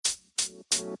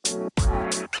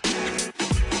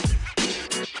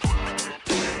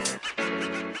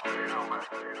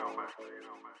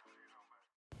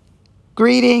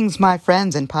Greetings, my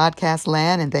friends in podcast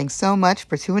land, and thanks so much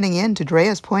for tuning in to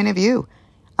Drea's Point of View.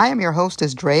 I am your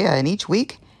hostess, Drea, and each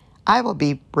week I will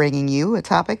be bringing you a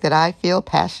topic that I feel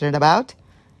passionate about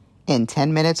in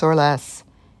 10 minutes or less.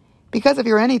 Because if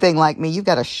you're anything like me, you've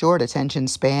got a short attention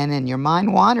span and your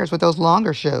mind wanders with those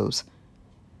longer shows.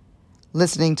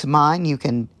 Listening to mine, you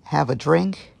can have a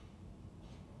drink,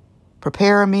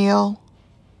 prepare a meal,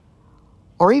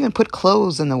 or even put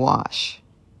clothes in the wash.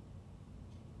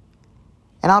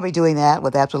 And I'll be doing that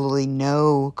with absolutely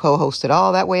no co-host at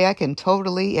all. That way I can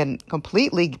totally and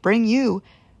completely bring you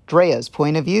Drea's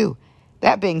point of view.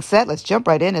 That being said, let's jump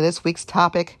right into this week's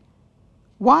topic.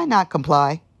 Why not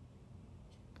comply?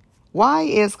 Why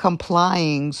is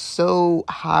complying so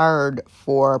hard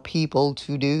for people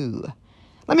to do?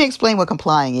 Let me explain what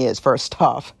complying is first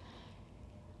off.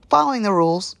 Following the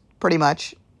rules, pretty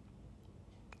much.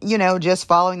 Just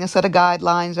following a set of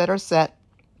guidelines that are set.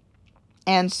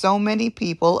 And so many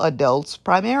people, adults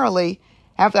primarily,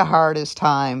 have the hardest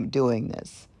time doing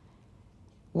this.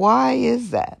 Why is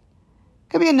that?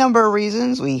 Could be a number of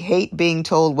reasons. We hate being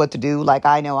told what to do, like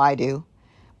I know I do.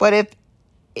 But if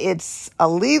it's a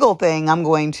legal thing, I'm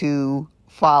going to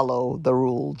follow the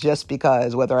rule just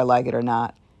because, whether I like it or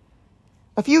not.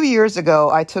 A few years ago,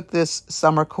 I took this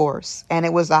summer course, and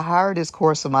it was the hardest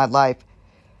course of my life.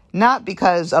 Not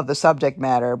because of the subject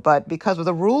matter, but because of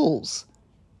the rules.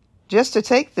 Just to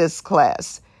take this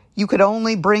class, you could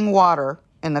only bring water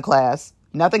in the class,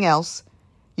 nothing else.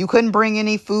 You couldn't bring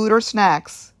any food or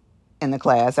snacks in the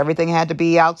class. Everything had to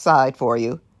be outside for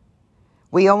you.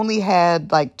 We only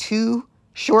had 2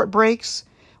 short breaks.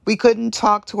 We couldn't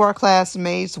talk to our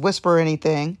classmates, whisper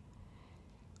anything.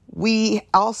 We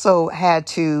also had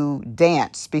to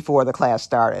dance before the class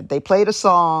started. They played a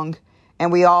song,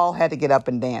 and we all had to get up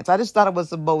and dance. I just thought it was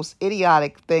the most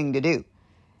idiotic thing to do.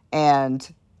 And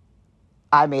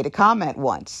I made a comment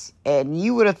once, and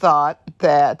you would have thought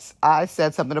that I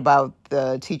said something about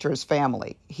the teacher's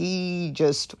family. He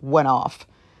just went off.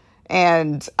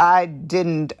 And I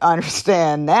didn't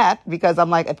understand that because I'm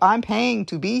like, if I'm paying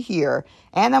to be here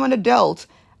and I'm an adult,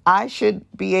 I should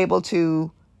be able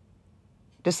to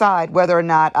decide whether or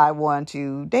not I want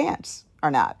to dance or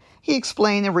not. He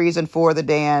explained the reason for the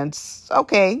dance.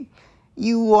 Okay.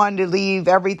 You want to leave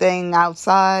everything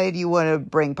outside. You want to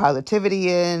bring positivity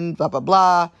in, blah, blah,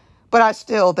 blah. But I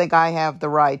still think I have the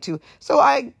right to. So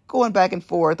I going back and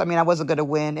forth. I wasn't going to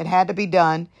win. It had to be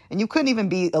done. And you couldn't even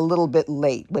be a little bit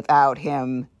late without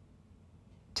him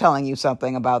telling you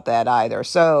something about that either.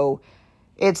 So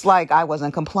it's like I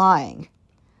wasn't complying.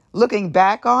 Looking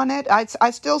back on it, I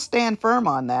still stand firm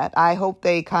on that. I hope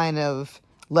they kind of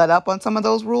let up on some of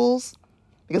those rules.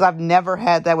 Because I've never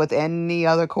had that with any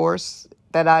other course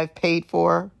that I've paid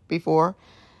for before.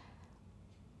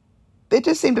 It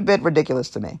just seemed a bit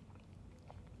ridiculous to me.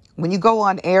 When you go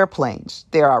on airplanes,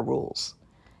 there are rules.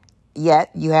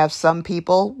 Yet you have some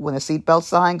people, when the seatbelt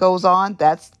sign goes on,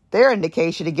 that's their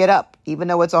indication to get up, even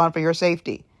though it's on for your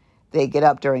safety. They get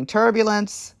up during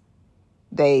turbulence.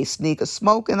 They sneak a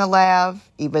smoke in the lab,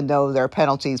 even though there are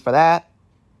penalties for that.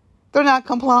 They're not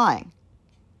complying.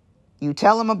 You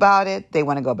tell them about it. They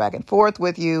want to go back and forth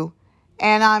with you.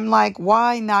 And I'm like,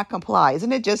 why not comply?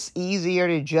 Isn't it just easier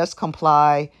to just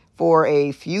comply for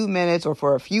a few minutes or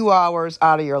for a few hours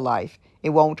out of your life? It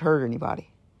won't hurt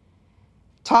anybody.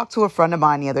 Talked to a friend of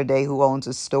mine the other day who owns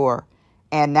a store.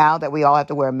 And now that we all have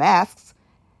to wear masks,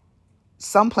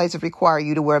 some places require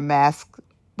you to wear a mask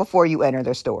before you enter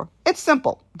their store. It's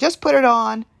simple. Just put it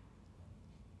on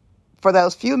for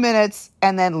those few minutes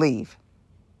and then leave.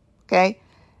 Okay?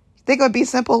 Think it would be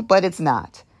simple, but it's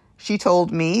not. She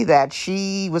told me that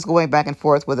she was going back and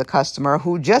forth with a customer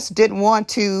who just didn't want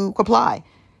to comply.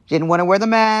 Didn't want to wear the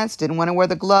mask, didn't want to wear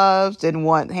the gloves, didn't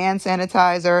want hand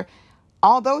sanitizer.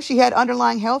 Although she had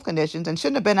underlying health conditions and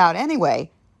shouldn't have been out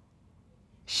anyway,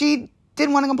 she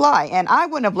didn't want to comply, and I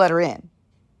wouldn't have let her in.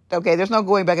 Okay, there's no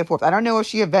going back and forth. I don't know if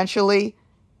she eventually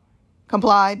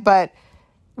complied, but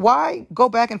why go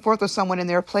back and forth with someone in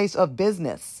their place of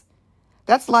business?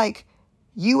 That's like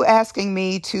you asking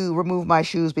me to remove my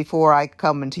shoes before I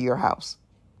come into your house.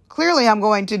 Clearly, I'm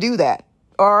going to do that,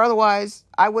 or otherwise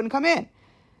I wouldn't come in.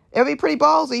 It would be pretty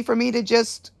ballsy for me to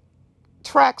just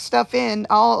track stuff in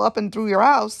all up and through your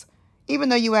house, even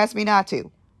though you asked me not to.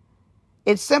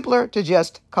 It's simpler to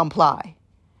just comply.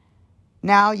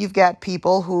 Now you've got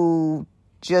people who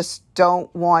just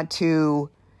don't want to,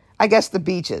 I guess the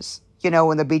beaches.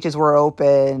 When the beaches were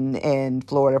open in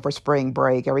Florida for spring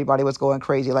break, everybody was going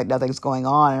crazy like nothing's going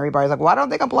on. Everybody's like, why don't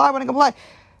they comply when they comply?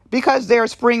 because they're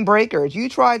spring breakers. You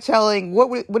try telling,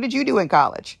 what did you do in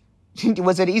college?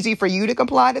 Was it easy for you to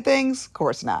comply to things? Of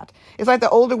course not. It's like the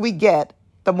older we get,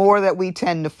 the more that we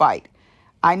tend to fight.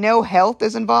 I know health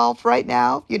is involved right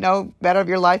now, matter of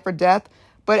your life or death,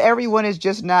 but everyone is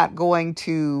just not going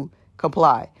to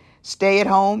comply. Stay at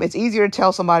home. It's easier to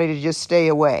tell somebody to just stay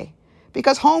away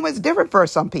because home is different for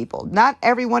some people. Not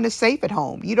everyone is safe at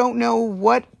home. You don't know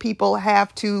what people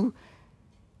have to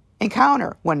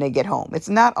encounter when they get home. It's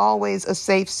not always a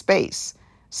safe space.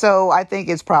 So I think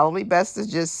it's probably best to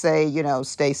just say,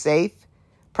 stay safe,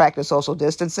 practice social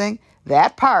distancing.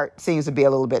 That part seems to be a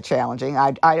little bit challenging.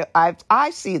 I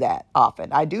see that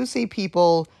often. I do see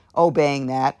people obeying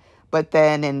that, but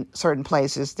then in certain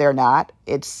places they're not.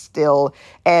 It's still,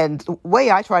 and the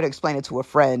way I try to explain it to a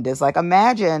friend is like,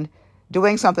 imagine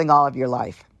doing something all of your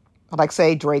life, like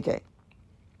say drinking,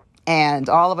 and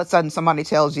all of a sudden somebody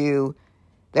tells you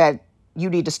that you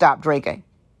need to stop drinking.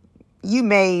 You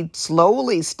may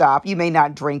slowly stop. You may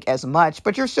not drink as much,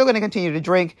 but you're still going to continue to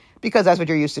drink because that's what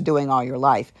you're used to doing all your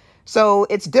life. So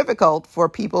it's difficult for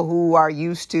people who are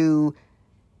used to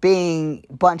being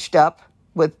bunched up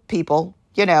with people,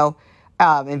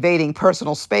 invading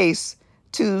personal space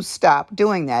to stop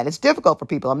doing that. It's difficult for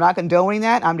people. I'm not condoning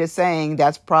that. I'm just saying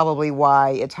that's probably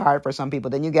why it's hard for some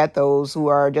people. Then you get those who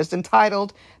are just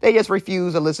entitled. They just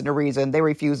refuse to listen to reason. They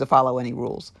refuse to follow any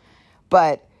rules.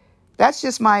 But that's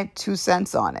just my 2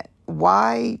 cents on it.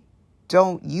 Why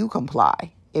don't you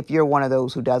comply if you're one of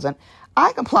those who doesn't?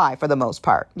 I comply for the most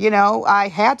part. I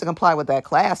had to comply with that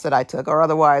class that I took, or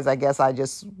otherwise I guess I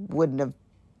just wouldn't have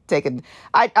taken,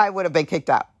 I would have been kicked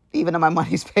out, even though my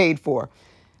money's paid for.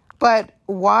 But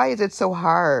why is it so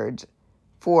hard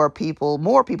for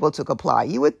more people to comply?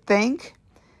 You would think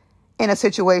in a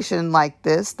situation like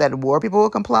this that more people will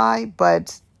comply,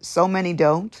 but so many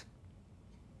don't.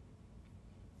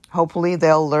 Hopefully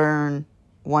they'll learn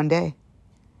one day.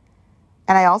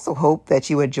 And I also hope that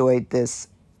you enjoyed this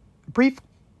brief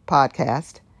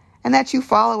podcast and that you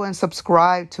follow and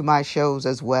subscribe to my shows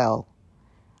as well.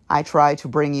 I try to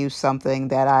bring you something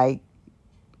that I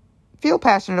feel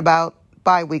passionate about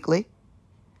bi-weekly.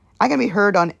 I can be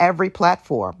heard on every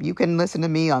platform. You can listen to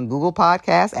me on Google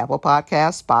Podcasts, Apple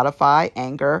Podcasts, Spotify,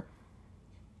 Anchor,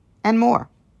 and more.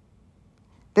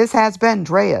 This has been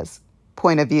Drea's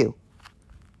Point of View.